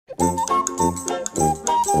All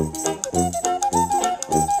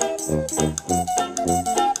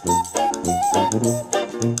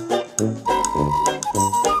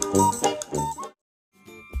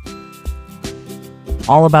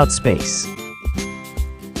about space.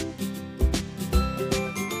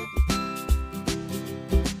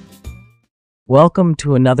 Welcome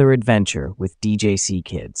to another adventure with DJC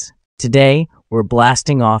Kids. Today, we're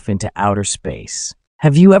blasting off into outer space.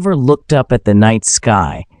 Have you ever looked up at the night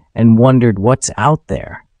sky and wondered what's out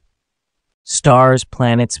there? Stars,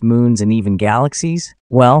 planets, moons, and even galaxies?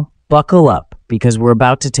 Well, buckle up, because we're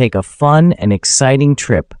about to take a fun and exciting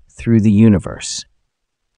trip through the universe.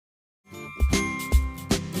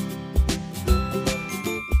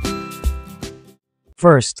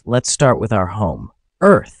 First, let's start with our home,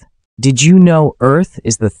 Earth. Did you know Earth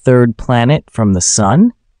is the third planet from the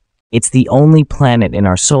Sun? It's the only planet in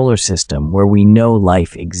our solar system where we know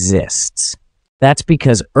life exists. That's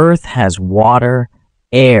because Earth has water,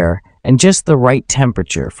 air, and just the right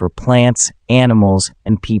temperature for plants, animals,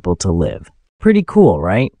 and people to live. Pretty cool,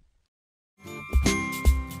 right?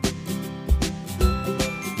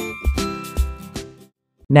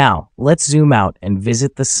 Now, let's zoom out and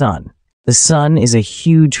visit the Sun. The Sun is a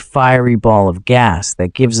huge fiery ball of gas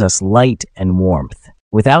that gives us light and warmth.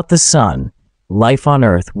 Without the Sun, life on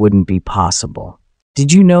Earth wouldn't be possible.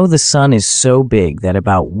 Did you know the Sun is so big that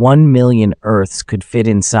about 1 million Earths could fit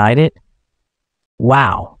inside it?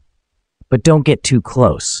 Wow! But don't get too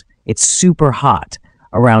close. It's super hot,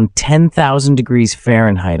 around 10,000 degrees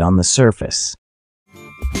Fahrenheit on the surface.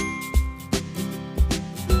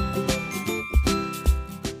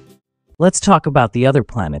 Let's talk about the other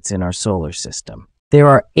planets in our solar system. There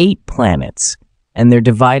are 8 planets, and they're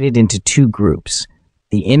divided into 2 groups,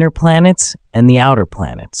 the inner planets and the outer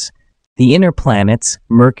planets. The inner planets,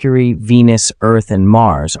 Mercury, Venus, Earth, and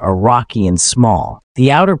Mars, are rocky and small.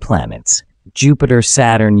 The outer planets, Jupiter,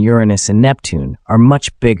 Saturn, Uranus, and Neptune, are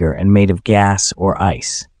much bigger and made of gas or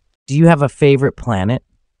ice. Do you have a favorite planet?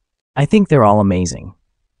 I think they're all amazing.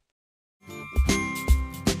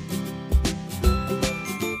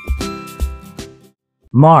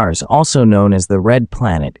 Mars, also known as the Red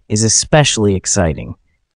Planet, is especially exciting.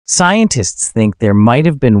 Scientists think there might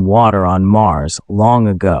have been water on Mars long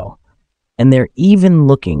ago, and they're even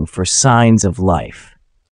looking for signs of life.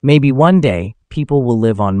 Maybe one day, people will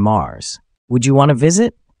live on Mars. Would you want to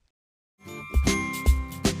visit?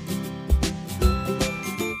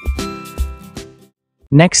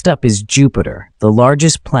 Next up is Jupiter, the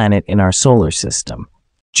largest planet in our solar system.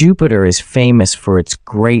 Jupiter is famous for its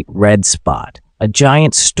Great Red Spot, a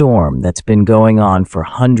giant storm that's been going on for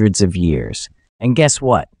hundreds of years. And guess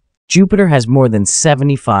what? Jupiter has more than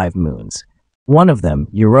 75 moons. One of them,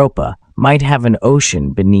 Europa, might have an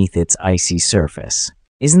ocean beneath its icy surface.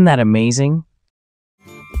 Isn't that amazing?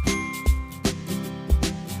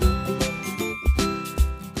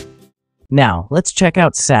 Now, let's check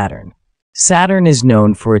out Saturn. Saturn is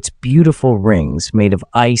known for its beautiful rings made of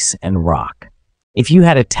ice and rock. If you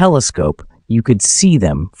had a telescope, you could see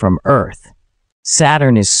them from Earth.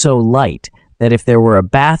 Saturn is so light that if there were a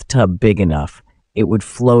bathtub big enough, it would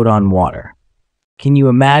float on water. Can you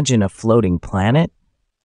imagine a floating planet?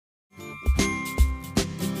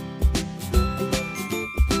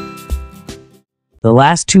 The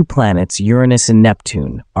last 2 planets, Uranus and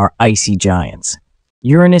Neptune, are icy giants.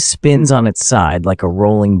 Uranus spins on its side like a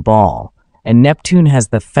rolling ball, and Neptune has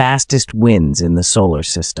the fastest winds in the solar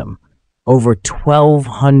system, over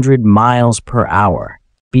 1,200 miles per hour.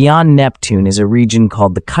 Beyond Neptune is a region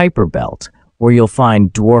called the Kuiper Belt, where you'll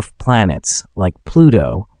find dwarf planets like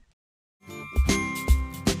Pluto.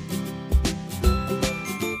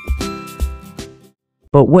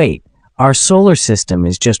 But wait, our solar system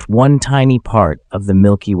is just one tiny part of the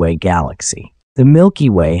Milky Way galaxy. The Milky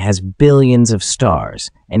Way has billions of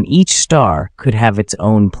stars, and each star could have its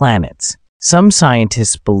own planets. Some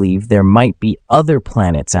scientists believe there might be other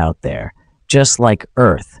planets out there, just like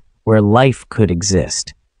Earth, where life could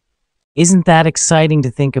exist. Isn't that exciting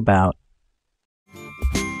to think about?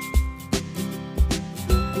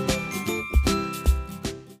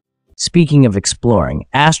 Speaking of exploring,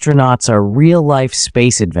 astronauts are real-life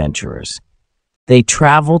space adventurers. They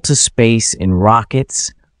travel to space in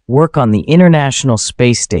rockets, work on the International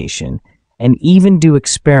Space Station, and even do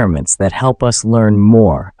experiments that help us learn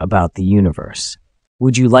more about the universe.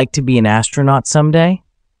 Would you like to be an astronaut someday?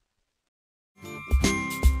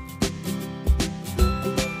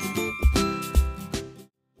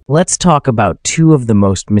 Let's talk about 2 of the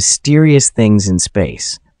most mysterious things in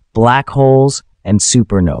space, black holes and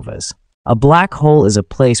supernovas. A black hole is a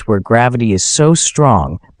place where gravity is so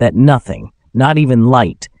strong that nothing, not even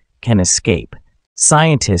light, can escape.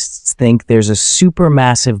 Scientists think there's a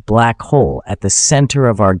supermassive black hole at the center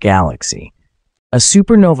of our galaxy. A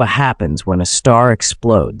supernova happens when a star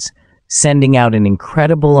explodes, sending out an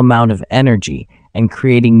incredible amount of energy and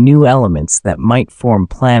creating new elements that might form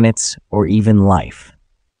planets or even life.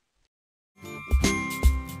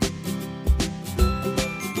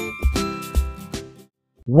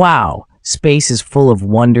 Wow, space is full of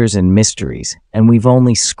wonders and mysteries, and we've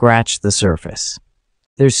only scratched the surface.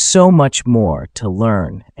 There's so much more to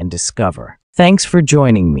learn and discover. Thanks for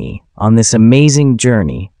joining me on this amazing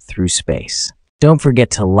journey through space. Don't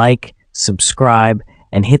forget to like, subscribe,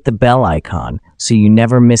 and hit the bell icon so you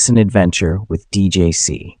never miss an adventure with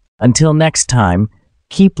DJC. Until next time,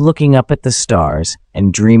 keep looking up at the stars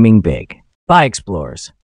and dreaming big. Bye,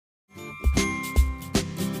 explorers.